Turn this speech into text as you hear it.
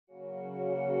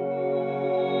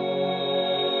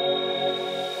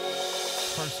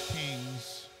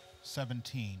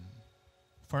17.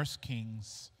 1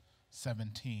 Kings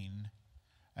 17,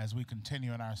 as we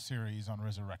continue in our series on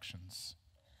resurrections.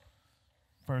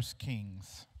 1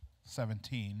 Kings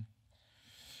 17.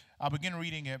 I'll begin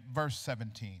reading at verse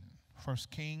 17. 1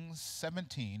 Kings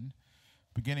 17,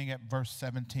 beginning at verse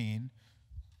 17.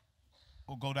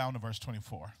 We'll go down to verse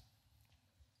 24.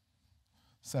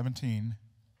 17,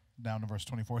 down to verse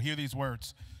 24. Hear these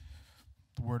words,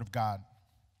 the word of God.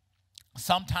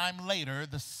 Sometime later,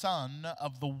 the son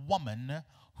of the woman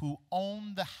who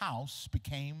owned the house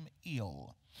became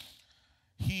ill.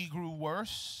 He grew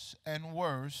worse and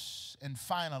worse and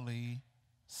finally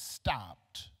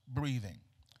stopped breathing.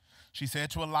 She said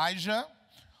to Elijah,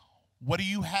 "What do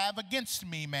you have against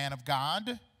me, man of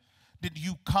God? Did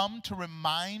you come to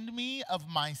remind me of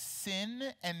my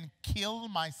sin and kill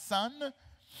my son?"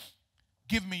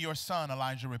 "Give me your son,"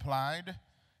 Elijah replied.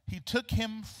 He took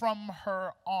him from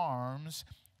her arms,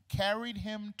 carried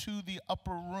him to the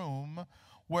upper room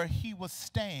where he was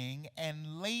staying,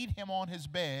 and laid him on his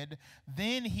bed.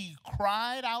 Then he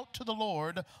cried out to the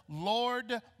Lord,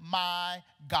 "Lord my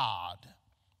God,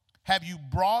 have you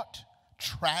brought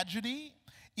tragedy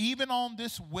even on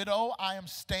this widow I am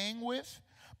staying with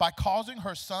by causing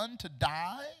her son to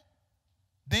die?"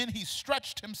 Then he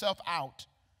stretched himself out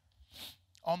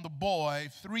on the boy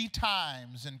 3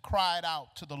 times and cried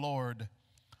out to the Lord,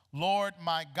 "Lord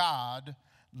my God,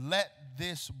 let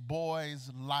this boy's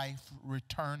life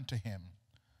return to him."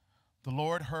 The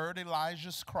Lord heard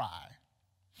Elijah's cry,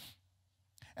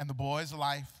 and the boy's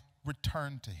life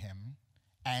returned to him,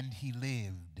 and he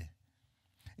lived.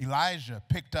 Elijah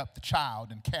picked up the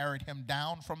child and carried him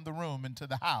down from the room into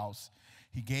the house.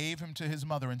 He gave him to his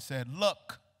mother and said,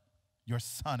 "Look, your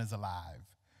son is alive."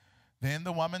 Then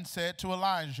the woman said to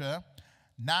Elijah,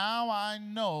 "Now I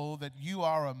know that you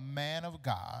are a man of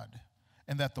God,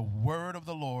 and that the word of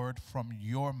the Lord from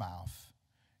your mouth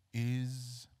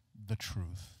is the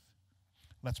truth."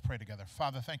 Let's pray together.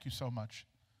 Father, thank you so much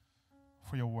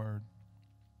for your word.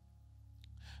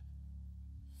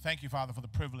 Thank you, Father, for the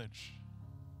privilege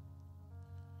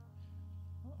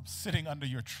of sitting under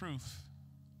your truth.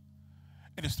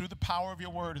 It is through the power of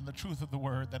your word and the truth of the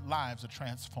word that lives are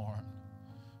transformed.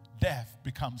 Death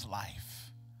becomes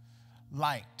life.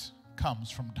 Light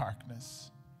comes from darkness.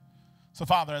 So,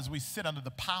 Father, as we sit under the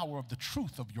power of the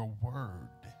truth of your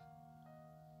word,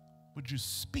 would you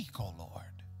speak, O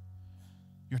Lord?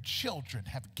 Your children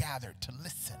have gathered to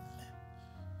listen.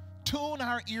 Tune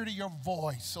our ear to your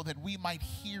voice so that we might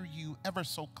hear you ever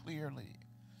so clearly.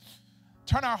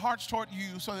 Turn our hearts toward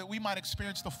you so that we might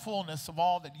experience the fullness of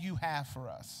all that you have for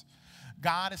us.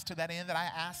 God, it's to that end that I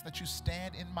ask that you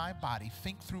stand in my body,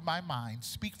 think through my mind,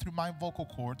 speak through my vocal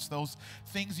cords, those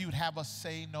things you would have us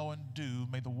say, know, and do.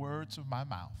 May the words of my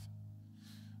mouth,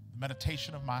 the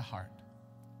meditation of my heart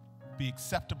be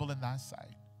acceptable in thy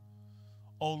sight.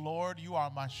 O Lord, you are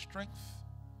my strength.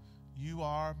 You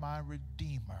are my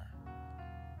redeemer.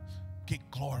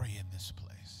 Get glory in this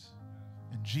place.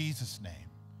 In Jesus' name.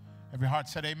 Every heart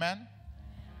said amen.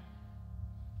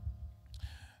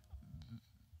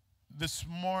 This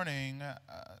morning,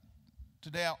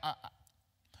 today, I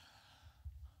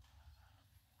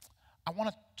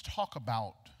want to talk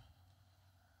about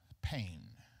pain.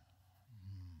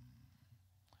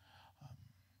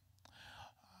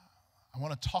 I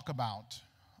want to talk about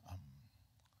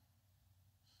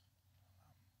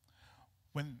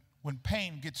when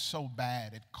pain gets so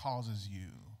bad, it causes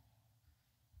you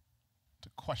to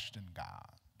question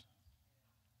God.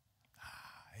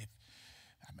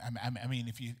 I mean,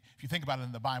 if you think about it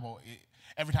in the Bible,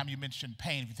 every time you mention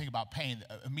pain, if you think about pain,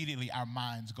 immediately our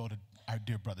minds go to our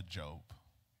dear brother Job.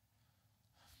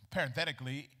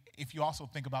 Parenthetically, if you also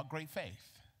think about great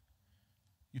faith,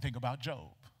 you think about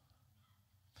Job.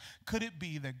 Could it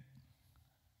be that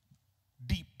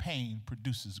deep pain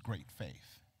produces great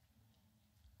faith?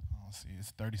 Oh, see, it's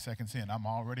 30 seconds in. I'm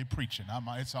already preaching.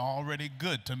 It's already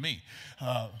good to me.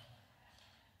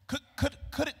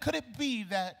 Could it be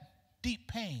that deep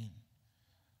pain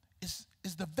is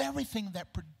the very thing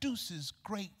that produces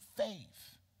great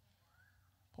faith?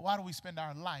 But why do we spend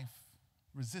our life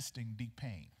resisting deep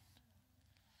pain?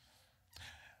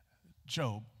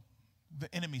 Job,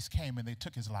 the enemies came and they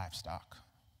took his livestock.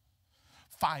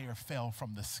 Fire fell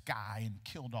from the sky and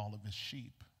killed all of his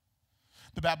sheep.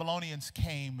 The Babylonians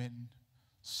came and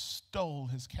stole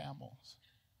his camels.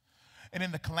 And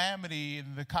in the calamity,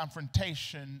 in the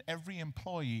confrontation, every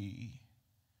employee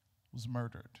was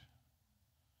murdered.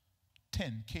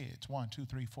 10 kids, 1, 2,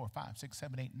 3, 4, 5, 6,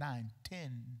 7, 8, 9,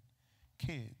 10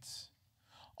 kids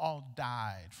all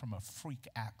died from a freak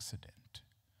accident.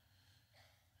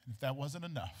 And if that wasn't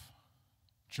enough,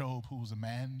 Job, who was a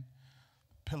man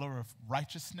pillar of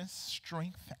righteousness,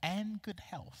 strength, and good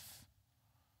health.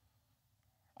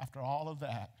 After all of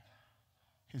that,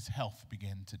 his health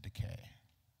began to decay.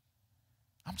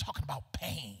 I'm talking about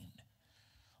pain,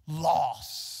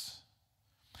 loss.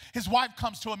 His wife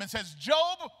comes to him and says,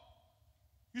 Job,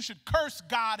 you should curse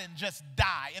God and just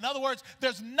die. In other words,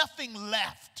 there's nothing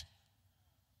left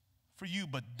for you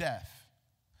but death.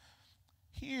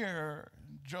 Here,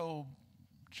 Job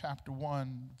chapter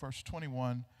 1, verse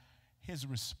 21, his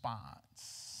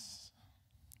response.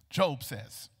 Job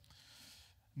says,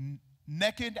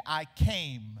 naked I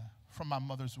came from my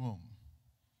mother's womb,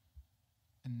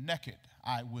 and naked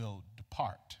I will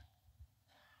depart.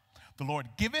 The Lord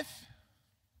giveth,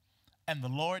 and the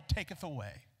Lord taketh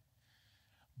away.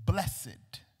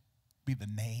 Blessed be the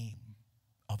name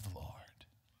of the Lord.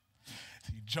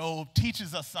 See, Job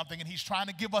teaches us something, and he's trying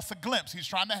to give us a glimpse. He's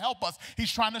trying to help us.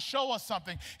 He's trying to show us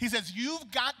something. He says, you've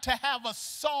got to have a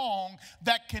song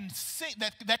that can sing,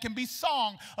 that can be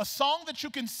sung, a song that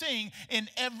you can sing in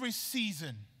every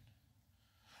season.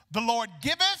 The Lord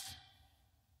giveth,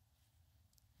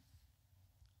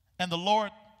 and the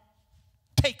Lord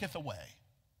taketh away.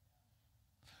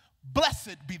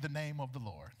 Blessed be the name of the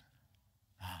Lord.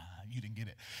 You didn't get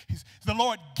it. The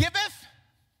Lord giveth,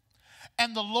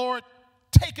 and the Lord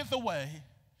taketh away.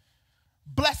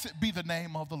 Blessed be the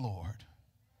name of the Lord.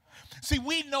 See,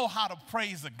 we know how to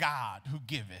praise a God who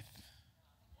giveth.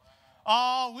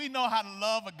 Oh, we know how to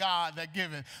love a God that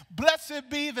giveth. Blessed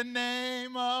be the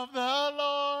name of the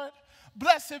Lord.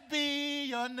 Blessed be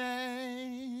your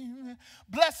name.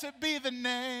 Blessed be the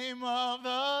name of the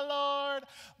Lord.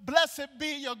 Blessed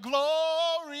be your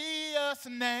glorious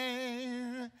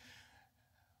name.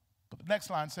 But the next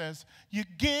line says, you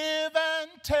give and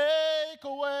take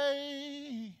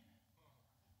away.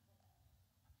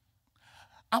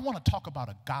 I want to talk about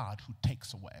a God who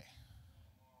takes away.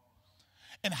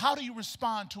 And how do you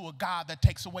respond to a God that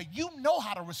takes away? You know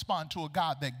how to respond to a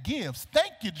God that gives.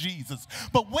 Thank you, Jesus.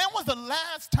 But when was the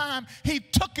last time he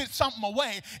took something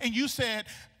away and you said,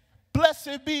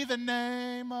 blessed be the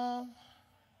name of...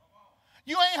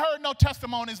 You ain't heard no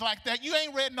testimonies like that. You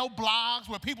ain't read no blogs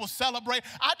where people celebrate.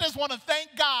 I just want to thank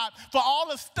God for all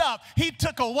the stuff he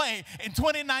took away in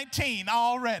 2019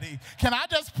 already. Can I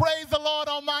just praise the Lord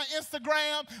on my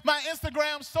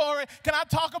Instagram story? Can I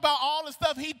talk about all the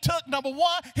stuff he took? Number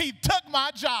one, he took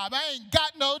my job. I ain't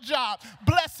got no job.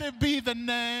 Blessed be the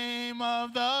name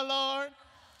of the Lord.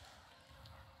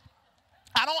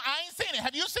 I ain't seen it.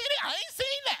 Have you seen it? I ain't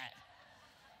seen that.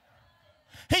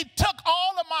 He took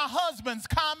all of my husband's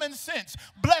common sense.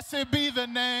 Blessed be the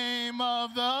name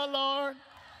of the Lord.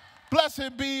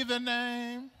 Blessed be the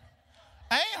name.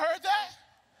 I ain't heard that.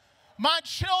 My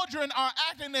children are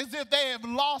acting as if they have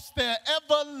lost their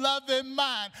ever-loving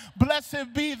mind.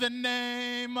 Blessed be the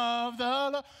name of the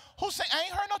Lord. Who say? I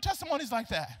ain't heard no testimonies like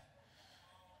that.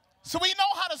 So we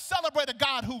know how to celebrate a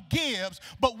God who gives,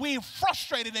 but we're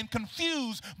frustrated and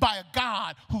confused by a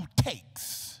God who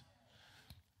takes.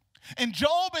 And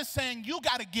Job is saying you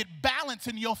got to get balance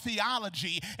in your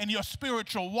theology and your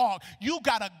spiritual walk. You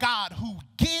got a God who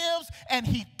gives and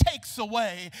he takes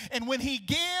away. And when he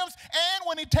gives and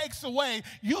when he takes away,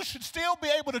 you should still be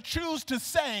able to choose to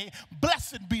say,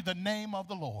 blessed be the name of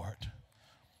the Lord.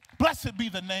 Blessed be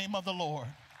the name of the Lord.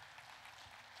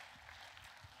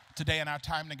 Today in our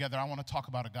time together, I want to talk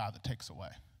about a God that takes away.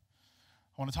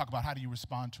 I want to talk about how do you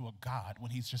respond to a God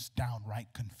when he's just downright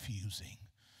confusing.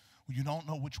 When you don't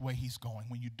know which way he's going,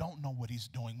 when you don't know what he's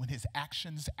doing, when his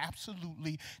actions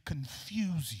absolutely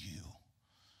confuse you.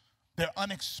 They're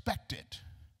unexpected.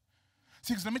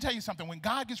 See, because let me tell you something. When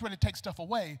God gets ready to take stuff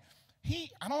away,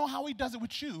 I don't know how he does it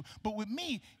with you, but with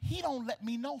me, he don't let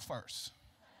me know first.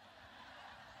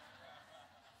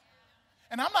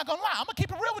 And I'm not going to lie. I'm going to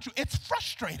keep it real with you. It's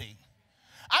frustrating.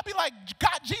 I'd be like,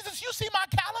 God, Jesus, you see my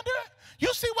calendar?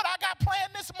 You see what I got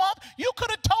planned this month? You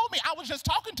could have told me. I was just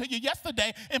talking to you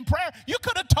yesterday in prayer. You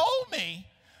could have told me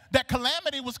that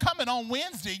calamity was coming on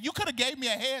Wednesday. You could have gave me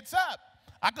a heads up.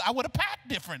 I would have packed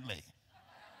differently.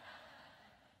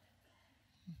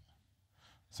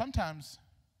 Sometimes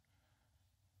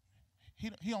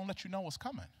he don't let you know what's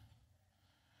coming.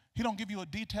 He don't give you a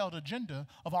detailed agenda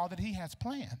of all that he has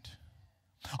planned.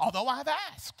 Although I've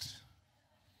asked.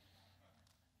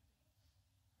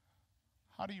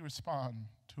 How do you respond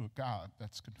to a God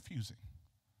that's confusing,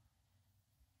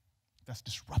 that's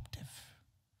disruptive,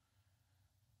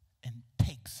 and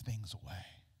takes things away?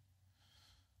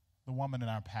 The woman in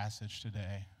our passage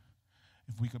today,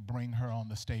 if we could bring her on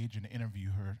the stage and interview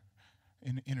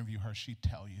her, she'd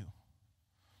tell you,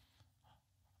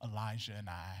 Elijah and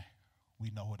I, we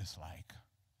know what it's like.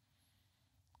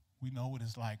 We know what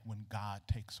it's like when God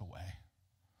takes away.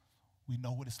 We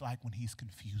know what it's like when he's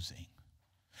confusing.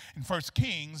 In 1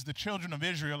 Kings, the children of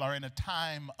Israel are in a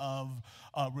time of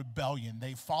rebellion.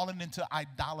 They've fallen into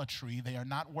idolatry. They are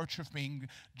not worshiping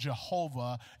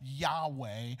Jehovah,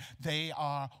 Yahweh. They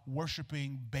are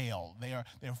worshiping Baal.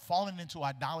 They're fallen into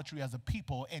idolatry as a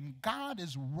people, and God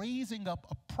is raising up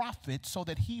a prophet so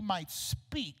that he might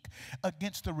speak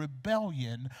against the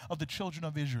rebellion of the children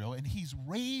of Israel. And he's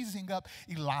raising up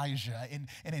Elijah. And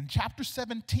in chapter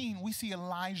 17, we see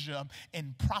Elijah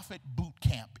in prophet boot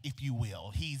camp, if you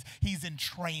will. He's in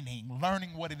training,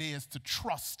 learning what it is to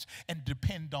trust and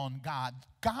depend on God.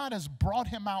 God has brought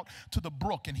him out to the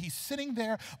brook, and he's sitting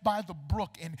there by the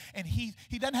brook, and he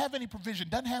doesn't have any provision,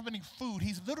 doesn't have any food.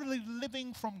 He's literally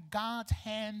living from God's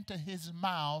hand to his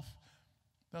mouth.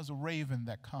 There's a raven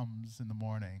that comes in the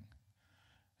morning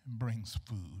and brings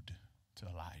food to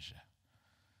Elijah.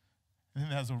 And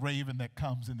then there's a raven that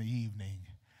comes in the evening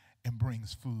and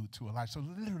brings food to Elijah. So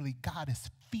literally, God is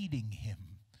feeding him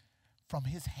from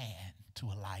his hand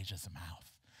to Elijah's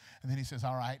mouth. And then he says,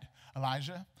 all right,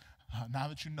 Elijah, now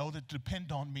that you know that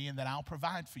depend on me and that I'll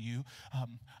provide for you,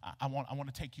 I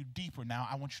want to take you deeper now.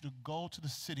 I want you to go to the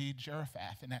city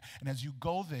Zarephath. And as you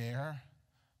go there,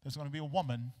 there's going to be a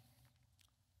woman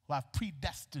who I've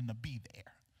predestined to be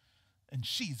there. And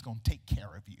she's going to take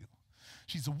care of you.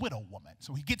 She's a widow woman.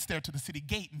 So he gets there to the city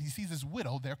gate, and he sees this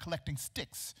widow there collecting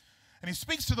sticks. And he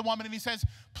speaks to the woman, and he says,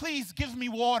 please give me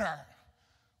water.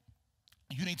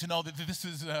 You need to know that this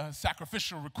is a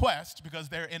sacrificial request because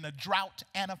they're in a drought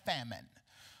and a famine.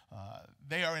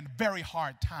 They are in very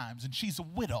hard times, and she's a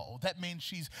widow. That means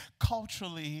she's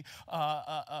culturally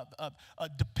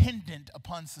dependent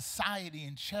upon society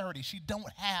and charity. She don't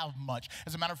have much.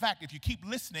 As a matter of fact, if you keep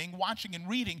listening, watching, and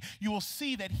reading, you will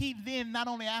see that he then not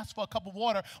only asks for a cup of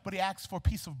water, but he asks for a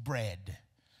piece of bread.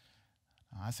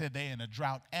 I said they're in a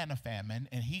drought and a famine,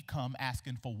 and he come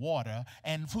asking for water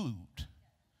and food.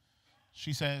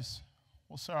 She says,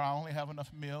 well, sir, I only have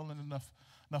enough meal and enough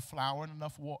flour and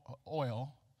enough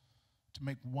oil to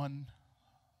make one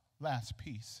last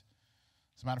piece.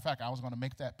 As a matter of fact, I was going to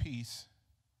make that piece.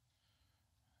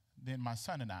 Then my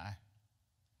son and I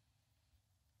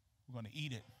were going to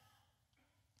eat it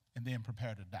and then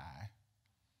prepare to die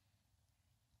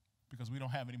because we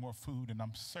don't have any more food, and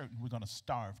I'm certain we're going to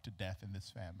starve to death in this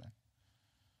famine.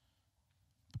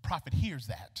 The prophet hears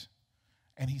that,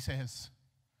 and he says,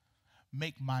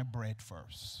 make my bread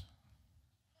first.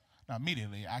 Now,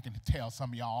 immediately, I can tell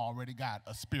some of y'all already got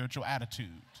a spiritual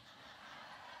attitude.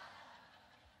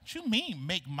 What you mean,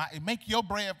 make your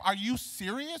bread? Are you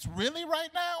serious really right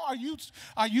now?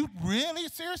 Are you really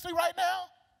seriously right now?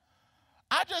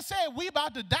 I just said we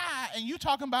about to die, and you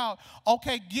talking about,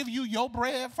 okay, give you your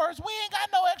bread first? We ain't got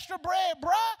no extra bread,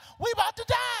 bruh. We about to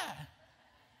die.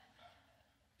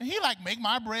 And he like, make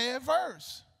my bread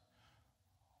first.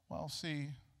 Well, see,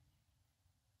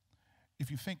 if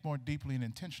you think more deeply and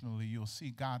intentionally, you'll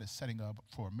see God is setting up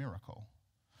for a miracle.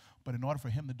 But in order for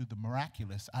him to do the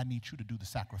miraculous, I need you to do the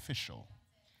sacrificial.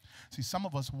 See, some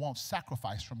of us want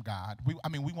sacrifice from God. We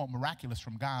want miraculous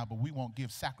from God, but we won't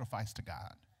give sacrifice to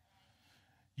God.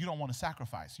 You don't want to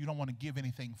sacrifice. You don't want to give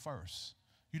anything first.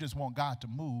 You just want God to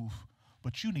move,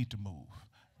 but you need to move.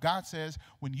 God says,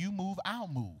 when you move, I'll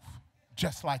move.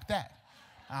 Just like that.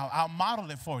 I'll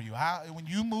model it for you. When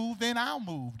you move, then I'll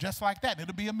move. Just like that.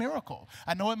 It'll be a miracle.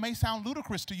 I know it may sound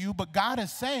ludicrous to you, but God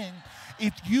is saying,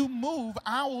 if you move,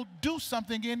 I will do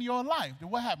something in your life.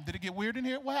 What happened? Did it get weird in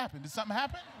here? What happened? Did something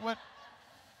happen? What?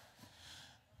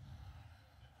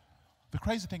 The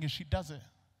crazy thing is she does it.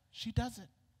 She does it.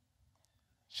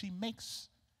 She makes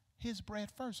his bread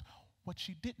first. What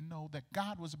she didn't know, that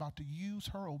God was about to use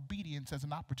her obedience as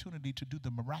an opportunity to do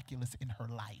the miraculous in her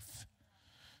life.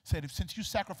 Said, since you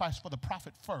sacrificed for the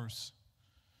prophet first,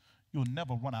 you'll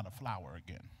never run out of flour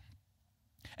again.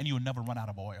 And you'll never run out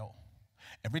of oil.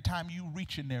 Every time you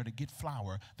reach in there to get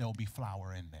flour, there'll be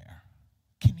flour in there.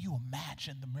 Can you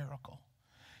imagine the miracle?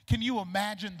 Can you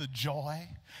imagine the joy?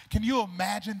 Can you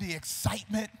imagine the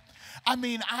excitement? I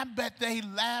mean, I bet they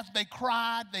laughed, they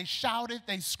cried, they shouted,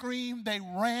 they screamed, they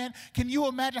ran. Can you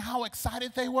imagine how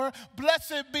excited they were?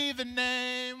 Blessed be the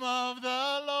name of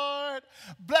the Lord.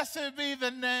 Blessed be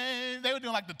the name. They were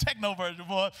doing like the techno version,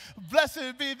 boy.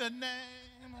 Blessed be the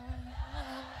name.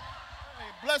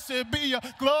 Blessed be your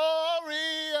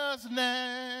glorious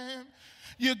name.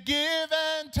 You give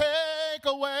and take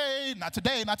away. Not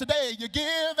today, not today. You give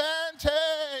and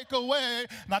take away.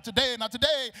 Not today, not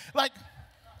today. Like,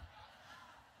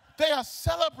 they are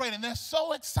celebrating. They're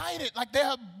so excited. Like, they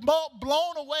are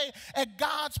blown away at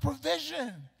God's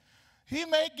provision. He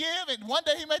may give, and one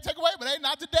day he may take away, but ain't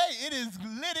not today. It is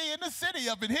litty in the city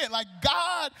up in here. Like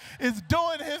God is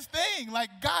doing his thing. Like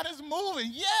God is moving.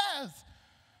 Yes.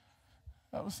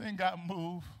 I was seeing God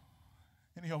move,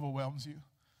 and he overwhelms you.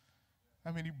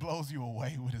 I mean, he blows you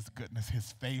away with his goodness,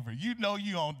 his favor. You know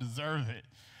you don't deserve it.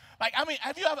 Like, I mean,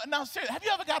 have you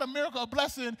ever got a miracle, a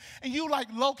blessing, and you like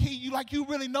low-key, you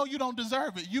really know you don't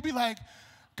deserve it. You be like,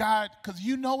 God, because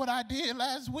you know what I did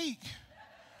last week.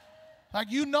 Like,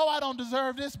 you know I don't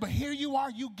deserve this, but here you are,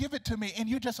 you give it to me, and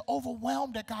you're just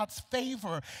overwhelmed at God's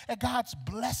favor, at God's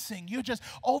blessing. You're just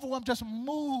overwhelmed, just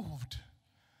moved.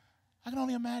 I can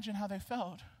only imagine how they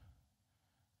felt.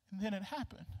 And then it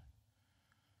happened.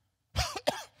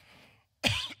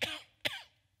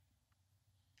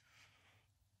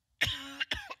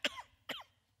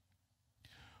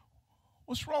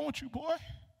 What's wrong with you, boy?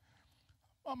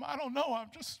 Mama, I don't know. I'm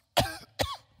just,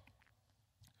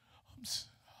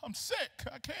 I'm sick.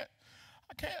 I can't,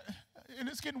 and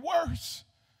it's getting worse.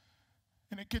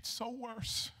 And it gets so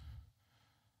worse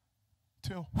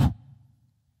till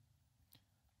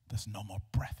there's no more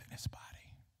breath in his body.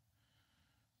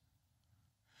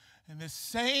 And this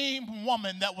same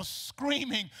woman that was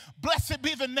screaming, blessed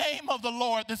be the name of the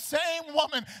Lord, the same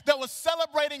woman that was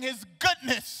celebrating his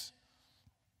goodness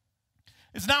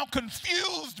is now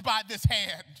confused by this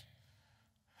hand.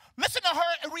 Listen to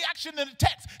her reaction to the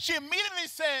text. She immediately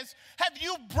says, have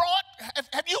you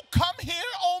come here,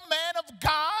 O man of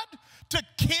God, to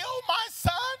kill my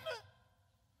son?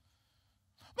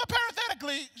 But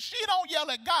parenthetically, she don't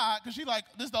yell at God because she like,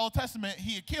 this is the Old Testament,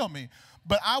 he'd kill me.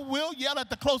 But I will yell at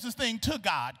the closest thing to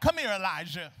God. Come here,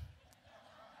 Elijah.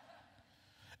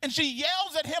 And she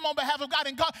yells at him on behalf of God.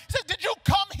 And God says, did you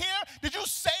come here? Did you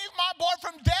save my boy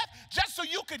from death just so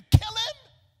you could kill him?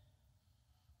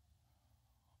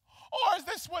 Or is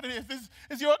this what it is?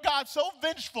 Is your God so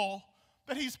vengeful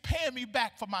that he's paying me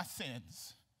back for my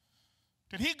sins?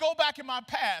 Did he go back in my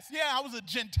past? Yeah, I was a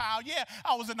Gentile. Yeah,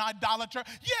 I was an idolater.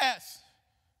 Yes.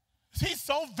 Is he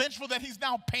so vengeful that he's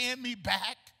now paying me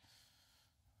back?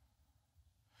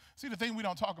 See, the thing we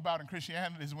don't talk about in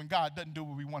Christianity is when God doesn't do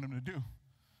what we want him to do.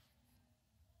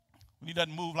 When he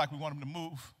doesn't move like we want him to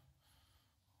move.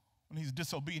 When he's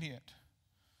disobedient.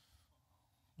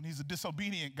 When he's a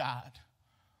disobedient God.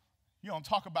 You don't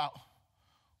talk about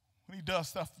when he does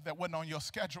stuff that wasn't on your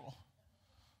schedule.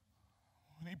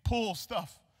 When he pulls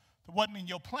stuff that wasn't in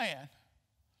your plan.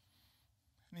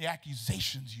 And the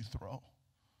accusations you throw.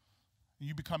 And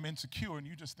you become insecure and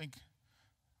you just think,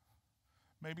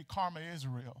 maybe karma is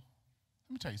real.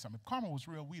 Let me tell you something. If karma was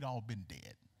real, we'd all been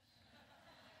dead.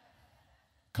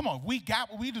 Come on, we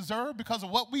got what we deserve because of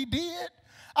what we did?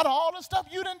 Out of all the stuff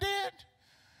you done did?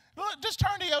 Look, just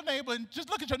turn to your neighbor and just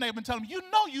look at your neighbor and tell him, you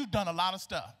know you've done a lot of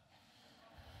stuff.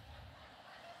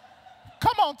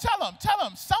 Come on, tell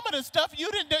him. Some of the stuff you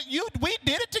didn't do, we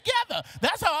did it together.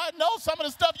 That's how I know some of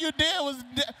the stuff you did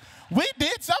we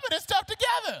did some of this stuff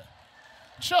together.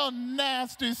 Your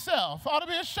nasty self. Ought to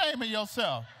be ashamed of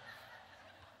yourself.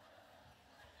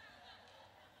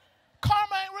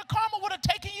 Karma ain't real. Karma would have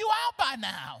taken you out by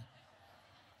now.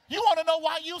 You want to know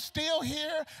why you still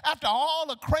here after all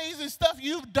the crazy stuff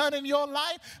you've done in your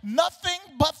life? Nothing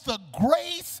but the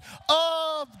grace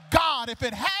of God. If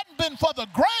it hadn't been for the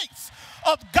grace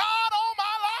of God on my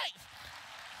life,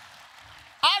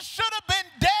 I should have been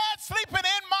dead, sleeping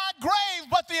in my grave,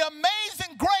 but the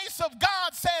amazing grace of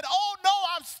God said, oh no,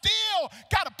 I've still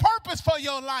got a purpose for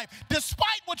your life,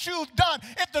 despite what you've done.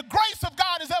 If the grace of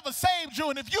God has ever saved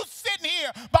you, and if you're sitting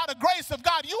here by the grace of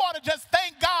God, you ought to just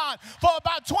thank God for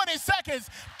about 20 seconds.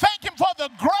 Thank him for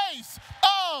the grace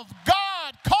of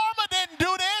God. Karma didn't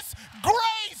do this.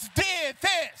 Grace did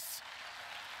this.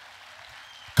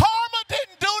 Karma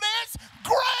didn't do this.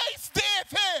 Grace did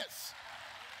this.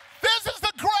 This is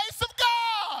the grace of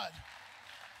God.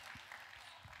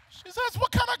 She says,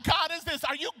 what kind of God is this?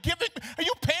 Are you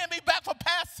paying me back for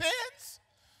past sins?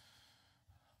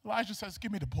 Elijah says,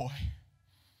 give me the boy.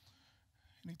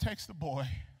 And he takes the boy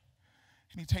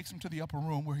and he takes him to the upper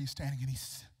room where he's standing and he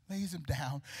lays him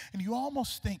down. And you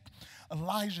almost think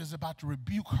Elijah is about to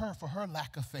rebuke her for her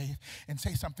lack of faith and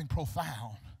say something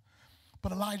profound.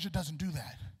 But Elijah doesn't do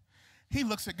that. He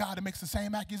looks at God and makes the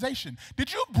same accusation.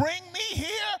 Did you bring me here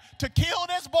to kill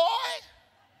this boy?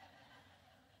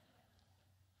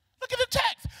 Look at the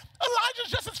text.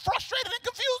 Elijah's just as frustrated and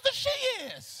confused as she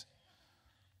is.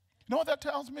 You know what that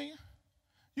tells me?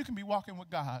 You can be walking with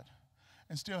God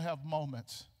and still have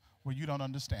moments where you don't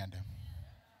understand him.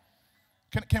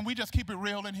 Can we just keep it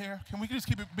real in here? Can we just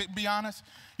keep it, be honest?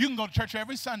 You can go to church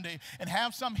every Sunday and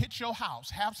have some hit your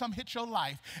house, have some hit your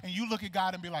life, and you look at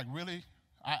God and be like, really?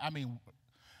 I mean,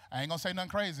 I ain't going to say nothing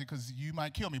crazy because you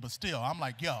might kill me, but still, I'm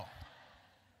like, yo,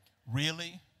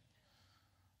 really?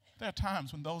 There are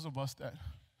times when those of us that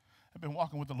have been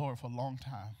walking with the Lord for a long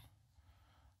time,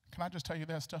 can I just tell you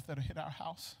there's stuff that'll hit our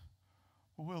house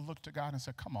where we'll look to God and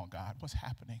say, come on, God, what's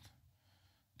happening?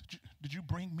 Did you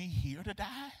bring me here to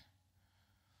die?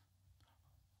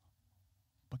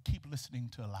 But keep listening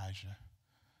to Elijah.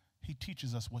 He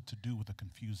teaches us what to do with a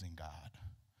confusing God.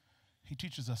 He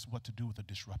teaches us what to do with a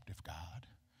disruptive God.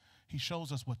 He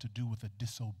shows us what to do with a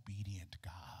disobedient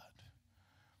God.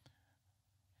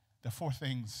 There are 4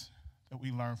 things that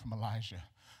we learn from Elijah.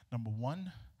 Number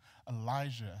 1,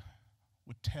 Elijah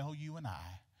would tell you and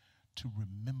I to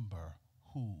remember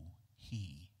who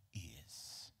he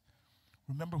is.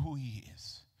 Remember who he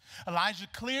is. Elijah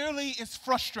clearly is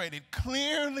frustrated,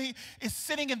 clearly is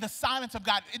sitting in the silence of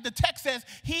God. The text says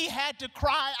he had to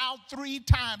cry out 3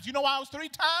 times. You know why it was 3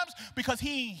 times? Because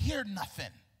he ain't hear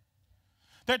nothing.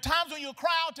 There are times when you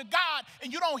cry out to God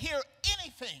and you don't hear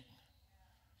anything.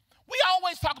 We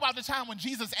always talk about the time when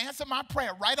Jesus answered my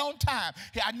prayer right on time.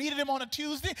 I needed him on a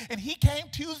Tuesday, and he came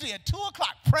Tuesday at 2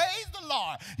 o'clock. Praise the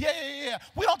Lord. Yeah.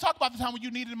 We don't talk about the time when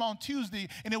you needed him on Tuesday,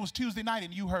 and it was Tuesday night,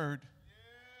 and you heard.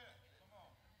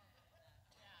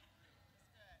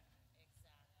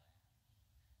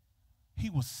 He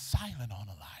was silent on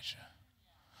Elijah.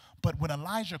 But when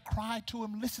Elijah cried to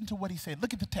him, listen to what he said.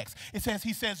 Look at the text. It says,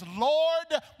 he says, Lord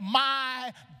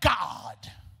my God.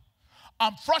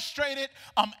 I'm frustrated,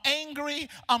 I'm angry,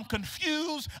 I'm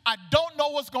confused, I don't know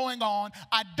what's going on,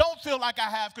 I don't feel like I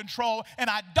have control, and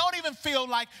I don't even feel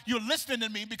like you're listening to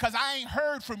me because I ain't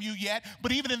heard from you yet.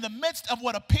 But even in the midst of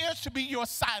what appears to be your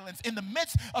silence, in the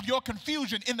midst of your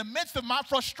confusion, in the midst of my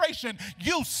frustration,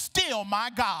 you still my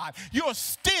God. You're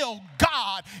still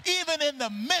God, even in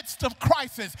the midst of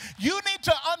crisis. You need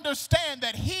to understand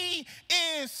that he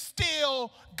is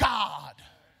still God.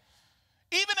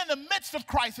 Even in the midst of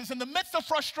crisis, in the midst of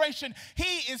frustration,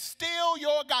 he is still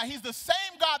your God. He's the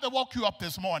same God that woke you up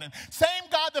this morning, same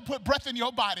God that put breath in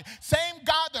your body, same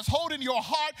God that's holding your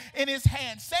heart in his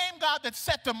hand, same God that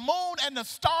set the moon and the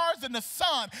stars and the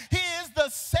sun. He is the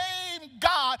same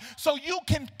God, so you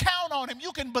can count on him,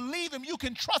 you can believe him, you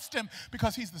can trust him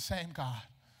because he's the same God.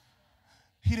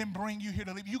 He didn't bring you here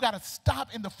to leave. You got to stop.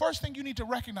 And the first thing you need to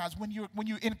recognize when you're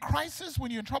in crisis, when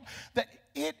you're in trouble, that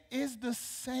it is the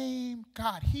same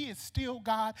God. He is still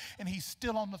God, and he's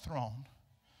still on the throne.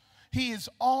 He is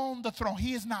on the throne.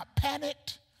 He is not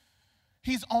panicked.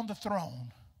 He's on the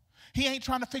throne. He ain't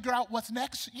trying to figure out what's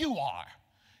next. You are.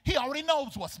 He already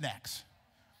knows what's next.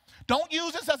 Don't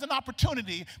use this as an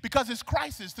opportunity because it's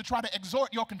crisis to try to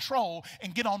exert your control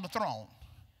and get on the throne.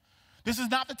 This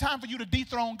is not the time for you to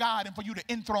dethrone God and for you to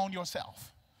enthrone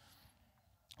yourself.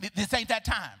 This ain't that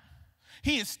time.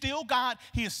 He is still God.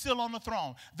 He is still on the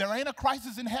throne. There ain't a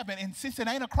crisis in heaven, and since it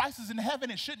ain't a crisis in heaven,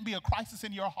 it shouldn't be a crisis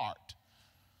in your heart.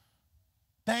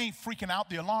 They ain't freaking out.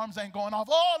 The alarms ain't going off.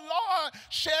 Oh, Lord,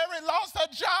 Sherry lost her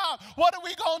job. What are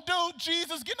we going to do?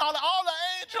 Jesus, getting all the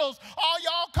angels. Oh,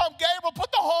 y'all come. Gabriel,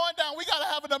 put the horn down. We got to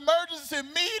have an emergency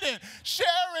meeting.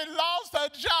 Sherry lost her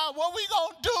job. What are we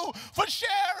going to do for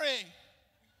Sherry?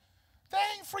 They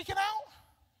ain't freaking out.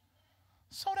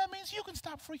 So that means you can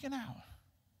stop freaking out.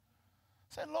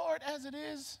 Say, Lord, as it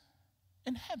is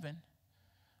in heaven,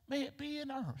 may it be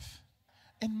in earth.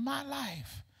 In my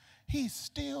life, he's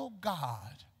still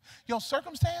God. Your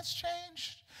circumstance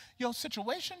changed, your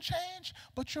situation changed,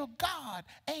 but your God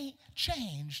ain't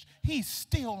changed. He's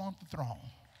still on the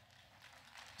throne.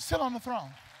 Still on the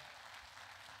throne.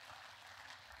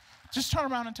 Just turn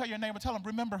around and tell your neighbor, tell him,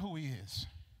 remember who he is.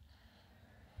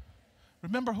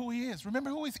 Remember who he is. Remember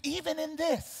who he is. Even in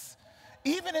this,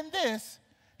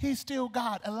 he's still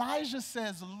God. Elijah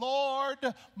says, Lord,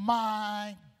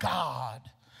 my God.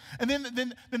 And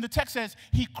then the text says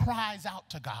he cries out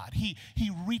to God. He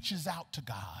reaches out to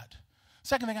God.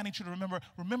 Second thing I need you to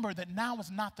remember that now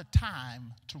is not the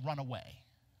time to run away.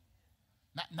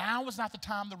 Now is not the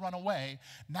time to run away.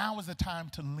 Now is the time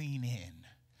to lean in.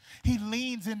 He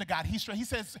leans into God.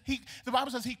 The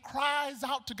Bible says he cries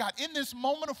out to God. In this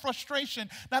moment of frustration,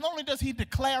 not only does he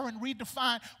declare and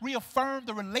reaffirm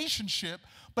the relationship,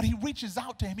 but he reaches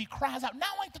out to him. He cries out. Now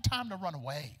ain't the time to run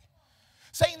away.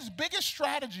 Satan's biggest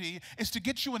strategy is to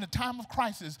get you in a time of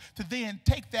crisis to then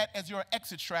take that as your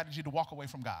exit strategy to walk away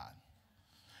from God.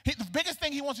 The biggest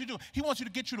thing he wants you to do, he wants to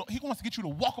get you to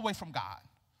walk away from God.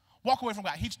 Walk away from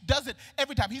God. He does it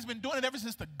every time. He's been doing it ever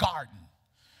since the garden.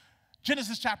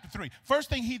 Genesis chapter 3. First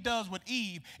thing he does with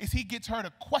Eve is he gets her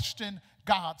to question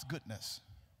God's goodness.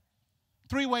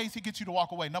 3 ways he gets you to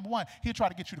walk away. Number 1, he'll try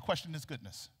to get you to question his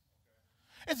goodness.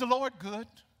 Is the Lord good?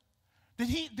 Did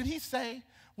he say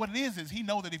What it is he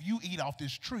know that if you eat off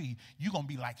this tree, you're going to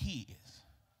be like he is.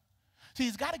 See,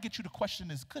 he's got to get you to question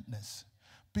his goodness,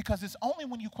 because it's only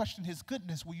when you question his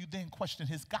goodness will you then question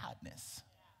his godness.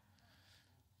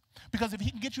 Because if he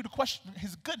can get you to question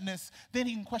his goodness, then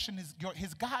he can question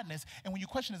his godness. And when you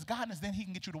question his godness, then he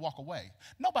can get you to walk away.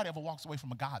 Nobody ever walks away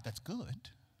from a God that's good.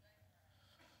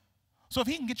 So if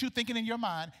he can get you thinking in your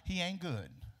mind, he ain't good,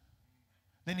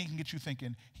 then he can get you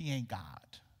thinking he ain't God.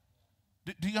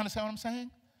 Do you understand what I'm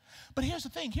saying? But here's the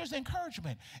thing. Here's the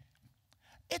encouragement.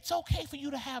 It's okay for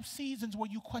you to have seasons where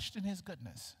you question his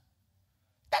goodness.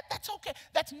 That's okay.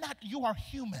 That's not, you are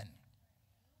human.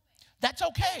 That's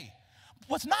okay.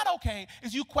 What's not okay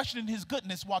is you questioning his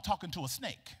goodness while talking to a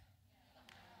snake.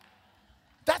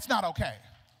 That's not okay.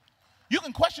 You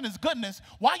can question his goodness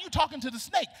while you talking to the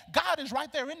snake. God is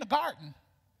right there in the garden.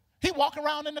 He walking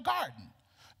around in the garden.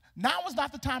 Now is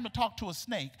not the time to talk to a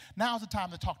snake. Now is the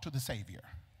time to talk to the Savior.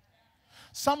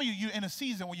 Some of you, you're in a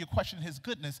season where you're questioning his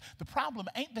goodness. The problem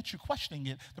ain't that you're questioning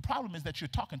it. The problem is that you're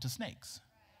talking to snakes.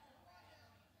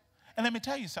 And let me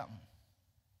tell you something.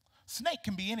 Snake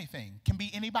can be anything, can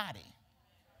be anybody.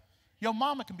 Your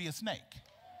mama can be a snake.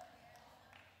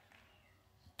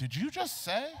 Did you just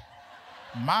say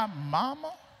my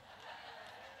mama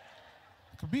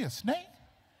could be a snake?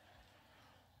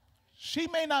 She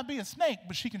may not be a snake,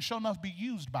 but she can sure enough be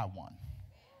used by one.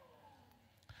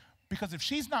 Because if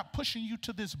she's not pushing you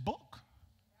to this book,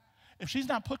 if she's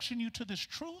not pushing you to this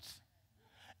truth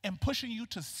and pushing you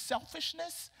to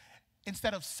selfishness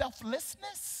instead of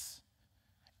selflessness,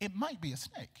 it might be a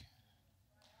snake.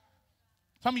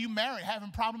 Some of you married having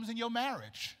problems in your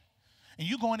marriage, and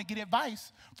you're going to get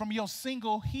advice from your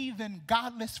single, heathen,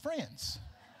 godless friends.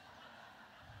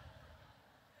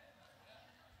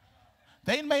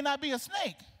 They may not be a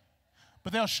snake,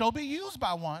 but they'll sure be used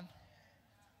by one.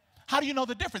 How do you know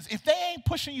the difference? If they ain't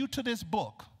pushing you to this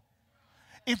book,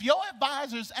 if your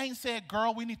advisors ain't said,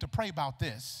 girl, we need to pray about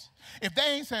this, if they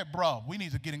ain't said, bro, we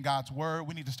need to get in God's word,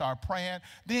 we need to start praying,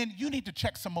 then you need to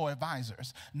check some more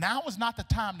advisors. Now is not the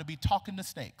time to be talking to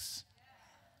snakes.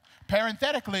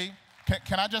 Parenthetically,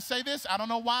 can I just say this? I don't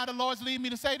know why the Lord's leading me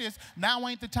to say this. Now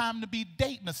ain't the time to be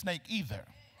dating a snake either.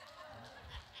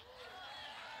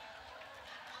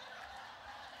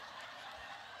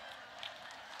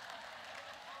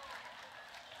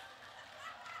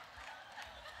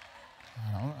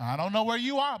 I don't know where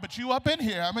you are, but you up in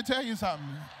here. I'm going to tell you something.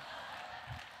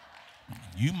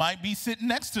 You might be sitting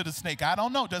next to the snake. I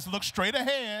don't know. Just look straight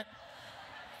ahead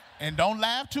and don't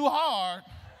laugh too hard.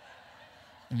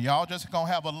 And y'all just going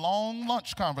to have a long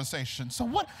lunch conversation. So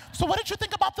what did you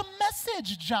think about the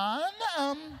message, John?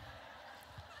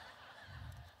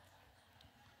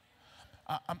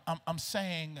 I'm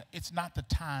saying it's not the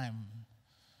time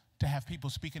to have people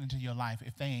speaking into your life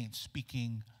if they ain't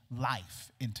speaking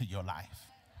life into your life.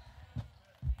 Oh,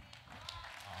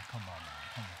 come on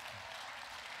now. Come on.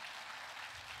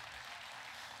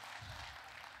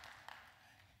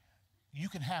 You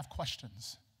can have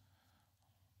questions,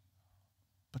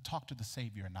 but talk to the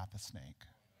Savior and not the snake.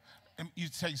 And you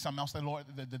tell you something else that Lord,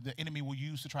 the enemy will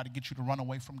use to try to get you to run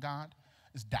away from God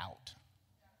is doubt.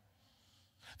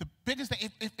 The biggest thing,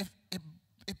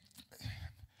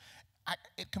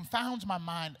 it confounds my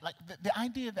mind, like the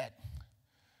idea that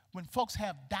when folks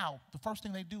have doubt, the first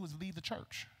thing they do is leave the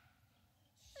church.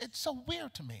 It's so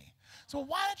weird to me. So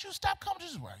why did you stop coming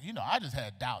to church? Well, I just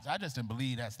had doubts. I just didn't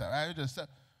believe that stuff.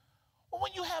 Well,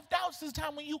 when you have doubts, it's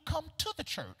time when you come to the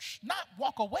church, not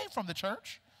walk away from the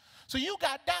church. So you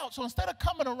got doubts. So instead of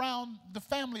coming around the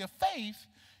family of faith,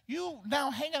 you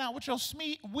now hanging out with your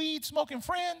weed-smoking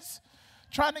friends,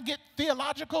 trying to get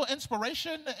theological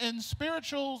inspiration and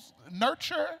spiritual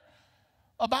nurture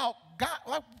about God.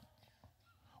 Like,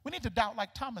 we need to doubt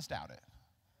like Thomas doubted.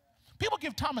 People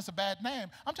give Thomas a bad name.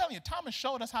 I'm telling you, Thomas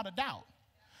showed us how to doubt.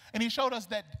 And he showed us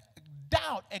that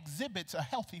doubt exhibits a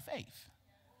healthy faith.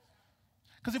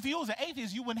 Because if you was an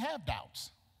atheist, you wouldn't have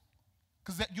doubts.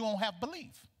 Because you don't have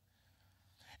belief.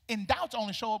 And doubts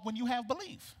only show up when you have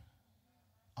belief.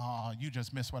 Oh, you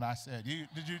just missed what I said.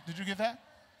 Did you get that?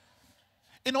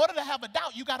 In order to have a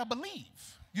doubt, you got to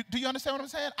believe. Do you understand what I'm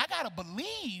saying? I got to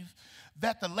believe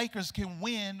that the Lakers can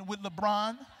win with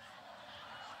LeBron.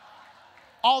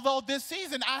 Although this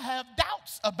season I have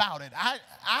doubts about it. I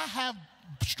have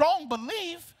strong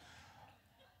belief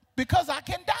because I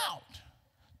can doubt.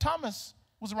 Thomas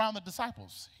was around the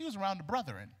disciples. He was around the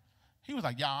brethren. He was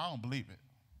like, y'all, I don't believe it.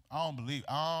 I don't believe.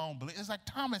 It's like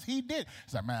Thomas, he did.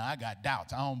 He's like, man, I got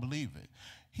doubts. I don't believe it.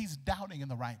 He's doubting in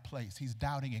the right place. He's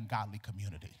doubting in godly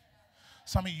community.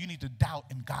 Some of you need to doubt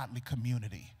in godly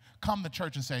community. Come to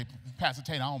church and say, Pastor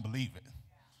Tate, I don't believe it.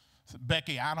 So,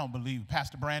 Becky, I don't believe it.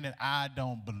 Pastor Brandon, I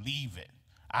don't believe it.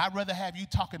 I'd rather have you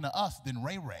talking to us than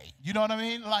Ray Ray. You know what I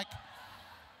mean? Like,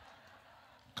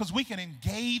 because we can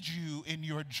engage you in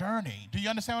your journey. Do you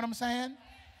understand what I'm saying?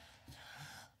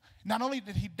 Not only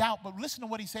did he doubt, but listen to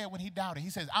what he said when he doubted. He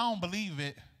says, I don't believe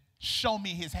it. Show me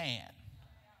his hand.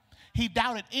 He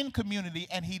doubted in community,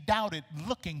 and he doubted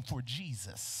looking for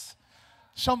Jesus.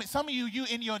 Show me. Some of you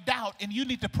in your doubt, and you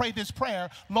need to pray this prayer,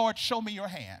 Lord, show me your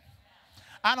hand.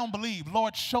 I don't believe.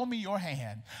 Lord, show me your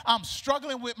hand. I'm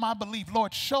struggling with my belief.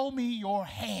 Lord, show me your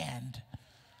hand.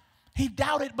 He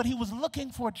doubted, but he was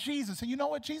looking for Jesus. And you know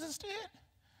what Jesus did?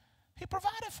 He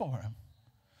provided for him.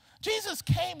 Jesus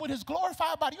came with his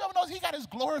glorified body. You ever notice he got his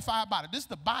glorified body? This is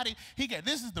the body he got.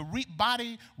 This is the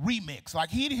body remix. Like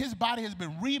his body has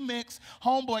been remixed.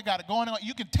 Homeboy got it going on.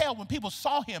 You can tell when people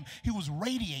saw him, he was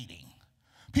radiating.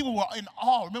 People were in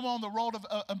awe. Remember on the road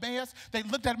of Emmaus? They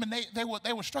looked at him and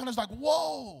they were struggling. It's like,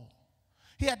 whoa.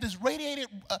 He had this radiated,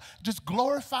 just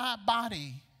glorified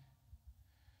body.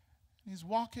 He's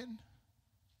walking,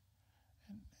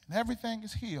 and everything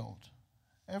is healed.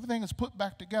 Everything is put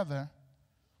back together.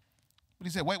 But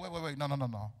he said, wait,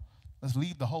 no. Let's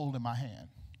leave the hole in my hand.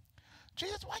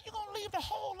 Jesus, why you going to leave the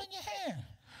hole in your hand?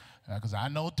 Because I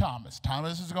know Thomas.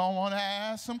 Thomas is going to want to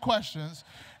ask some questions,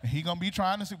 and he's going to be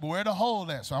trying to see where the hole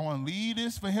at. So I want to leave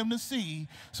this for him to see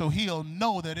so he'll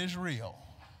know that it's real.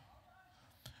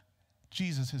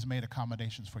 Jesus has made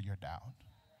accommodations for your doubt.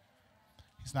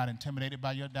 He's not intimidated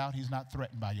by your doubt. He's not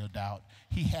threatened by your doubt.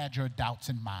 He had your doubts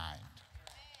in mind.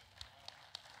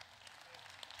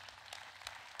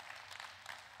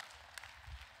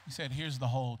 He said, here's the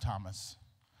hole, Thomas.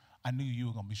 I knew you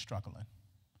were going to be struggling.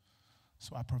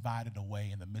 So I provided a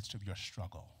way in the midst of your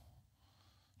struggle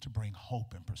to bring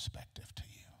hope and perspective to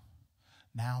you.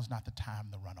 Now's not the time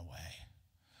to run away.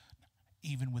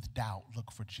 Even with doubt,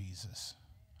 look for Jesus.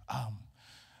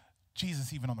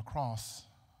 Jesus, even on the cross,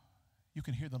 you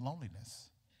can hear the loneliness,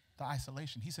 the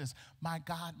isolation. He says, my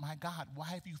God, why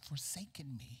have you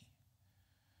forsaken me?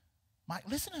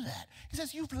 Listen to that. He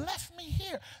says, you've left me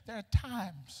here. There are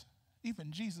times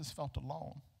even Jesus felt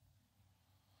alone.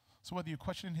 So whether you're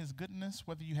questioning his goodness,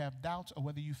 whether you have doubts, or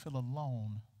whether you feel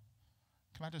alone,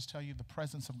 can I just tell you the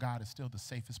presence of God is still the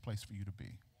safest place for you to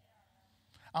be.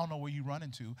 I don't know where you run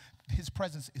into. His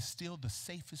presence is still the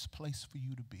safest place for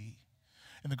you to be.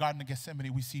 In the Garden of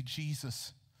Gethsemane, we see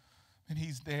Jesus, and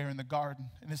he's there in the garden,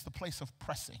 and it's the place of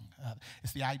pressing.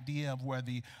 It's the idea of where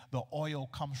the oil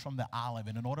comes from the olive,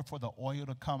 and in order for the oil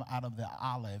to come out of the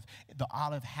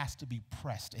olive has to be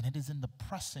pressed, and it is in the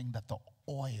pressing that the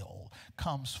oil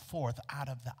comes forth out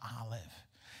of the olive.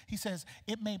 He says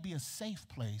it may be a safe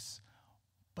place,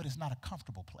 but it's not a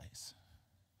comfortable place.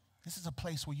 This is a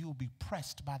place where you will be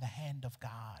pressed by the hand of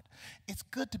God. It's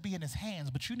good to be in his hands,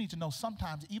 but you need to know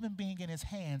sometimes even being in his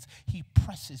hands, he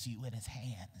presses you in his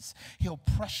hands. He'll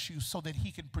press you so that he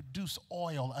can produce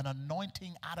oil, an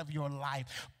anointing out of your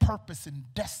life, purpose and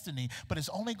destiny. But it's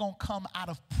only going to come out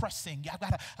of pressing.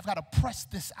 I've got to press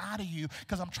this out of you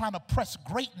because I'm trying to press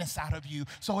greatness out of you.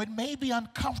 So it may be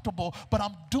uncomfortable, but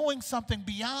I'm doing something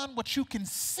beyond what you can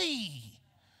see.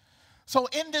 So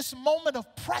in this moment of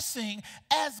pressing,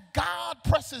 as God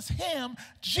presses him,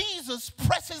 Jesus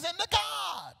presses into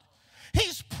God.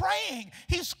 He's praying,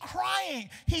 he's crying,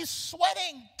 he's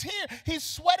sweating tears, he's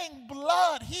sweating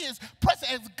blood. He is pressing.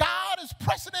 As God is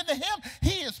pressing into him,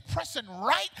 he is pressing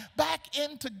right back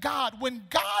into God. When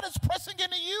God is pressing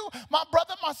into you, my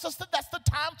brother, my sister, that's the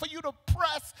time for you to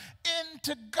press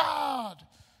into God.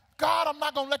 God, I'm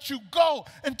not going to let you go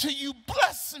until you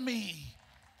bless me.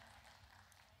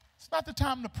 It's not the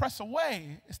time to press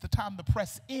away. It's the time to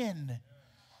press in.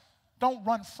 Don't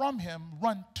run from him.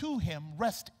 Run to him.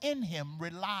 Rest in him.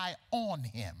 Rely on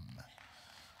him.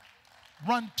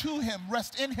 Run to him.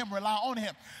 Rest in him. Rely on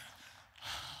him.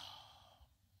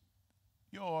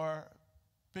 Your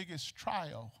biggest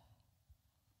trial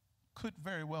could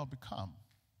very well become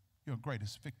your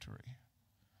greatest victory.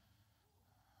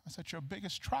 I said your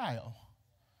biggest trial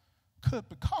could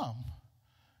become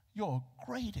your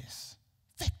greatest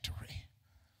victory.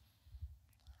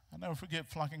 I'll never forget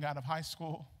flunking out of high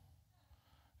school.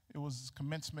 It was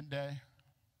commencement day.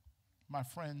 My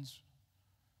friends,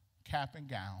 cap and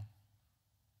gown,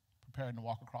 preparing to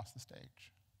walk across the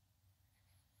stage.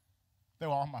 They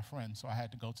were all my friends, so I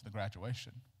had to go to the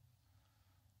graduation.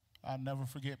 I'll never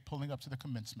forget pulling up to the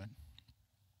commencement.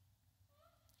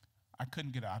 I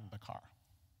couldn't get out of the car.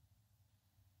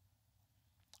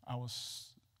 I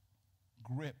was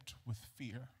gripped with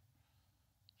fear,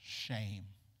 shame,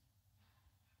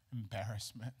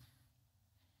 embarrassment.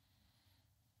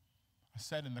 I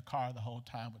sat in the car the whole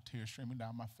time with tears streaming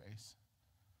down my face.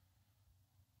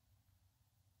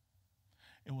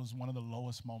 It was one of the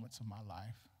lowest moments of my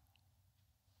life.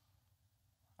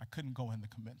 I couldn't go in the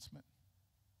commencement.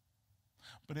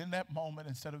 But in that moment,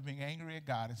 instead of being angry at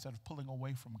God, instead of pulling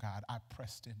away from God, I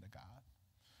pressed into God.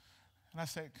 And I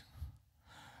said,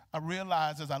 I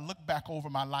realized as I look back over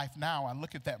my life now, I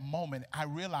look at that moment, I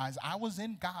realized I was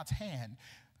in God's hand,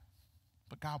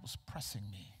 but God was pressing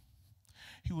me.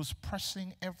 He was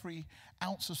pressing every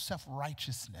ounce of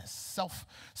self-righteousness,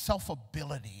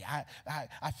 self-ability.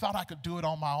 I thought I could do it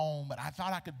on my own, but I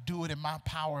thought I could do it in my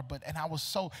power, and I was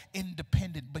so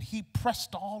independent. But he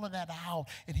pressed all of that out,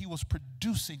 and he was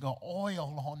producing an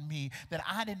oil on me that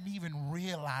I didn't even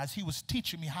realize. He was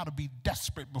teaching me how to be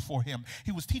desperate before him.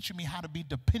 He was teaching me how to be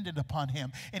dependent upon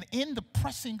him. And in the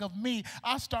pressing of me,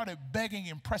 I started begging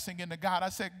and pressing into God. I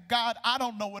said, God, I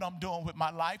don't know what I'm doing with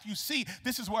my life. You see,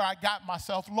 this is where I got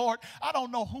myself. Lord, I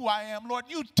don't know who I am. Lord,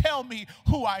 you tell me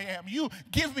who I am. You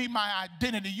give me my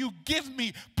identity. You give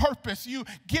me purpose. You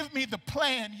give me the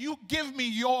plan. You give me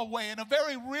your way in a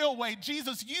very real way.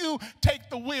 Jesus, you take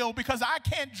the wheel because I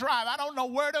can't drive. I don't know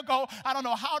where to go. I don't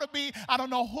know how to be. I don't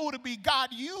know who to be. God,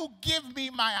 you give me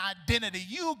my identity.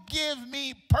 You give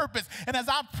me purpose. And as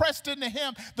I pressed into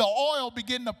him, the oil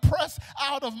began to press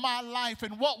out of my life.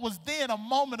 And what was then a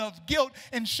moment of guilt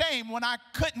and shame when I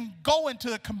couldn't go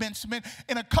into a commencement,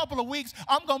 in a couple of weeks,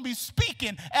 I'm going to be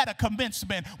speaking at a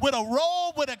commencement with a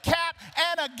robe, with a cap,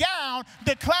 and a gown,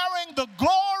 declaring the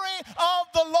glory of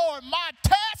the Lord. My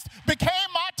test became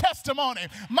my testimony.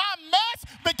 My mess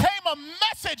became a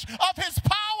message of his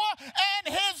power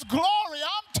and his glory.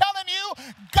 I'm telling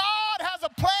you, God has a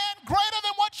plan greater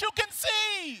than what you can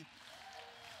see.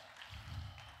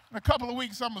 In a couple of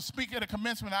weeks, I'm going to speak at a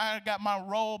commencement. I got my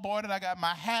robe ordered. I got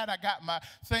my hat. I got my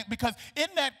thing. Because in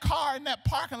that car, in that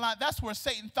parking lot, that's where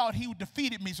Satan thought he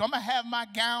defeated me. So I'm going to have my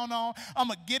gown on. I'm